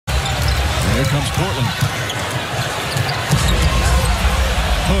Here comes Portland.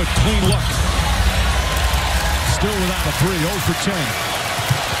 Hood, clean look. Still without a 3, 0 for 10.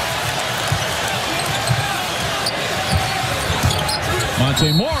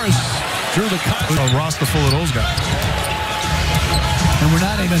 Monte Morris through the cut. A roster full of those guys. And we're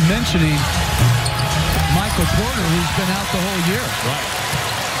not even mentioning Michael Porter, who's been out the whole year. Right.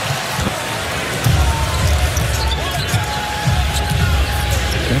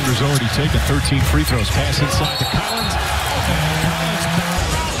 Denver's already taken 13 free throws. Pass inside to Collins.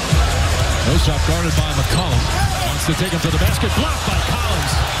 No shot guarded by McCollum. Wants to take him to the basket. Blocked by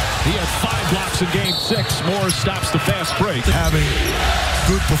Collins. He had 5 blocks in game 6. Morris stops the fast break. Having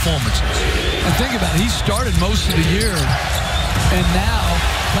good performances. And think about it. He started most of the year. And now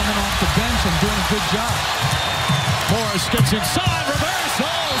coming off the bench and doing a good job. Morris gets inside. Reverse.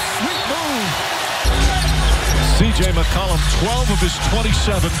 Oh, sweet move. C.J. McCollum, 12 of his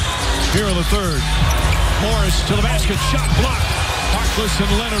 27 here in the third. Morris to the basket. Shot blocked. Harkless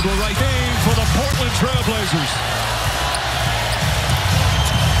and Leonard were right. Game for the Portland Trailblazers.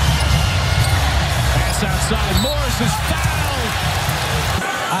 Pass outside. Morris is fouled.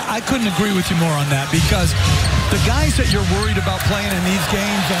 I couldn't agree with you more on that, because the guys that you're worried about playing in these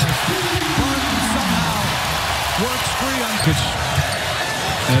games and somehow works free on pitch.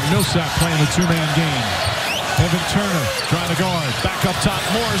 And Millsap playing the 2-man game. Evan Turner trying to guard. Back up top.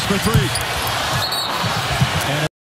 Morris for 3.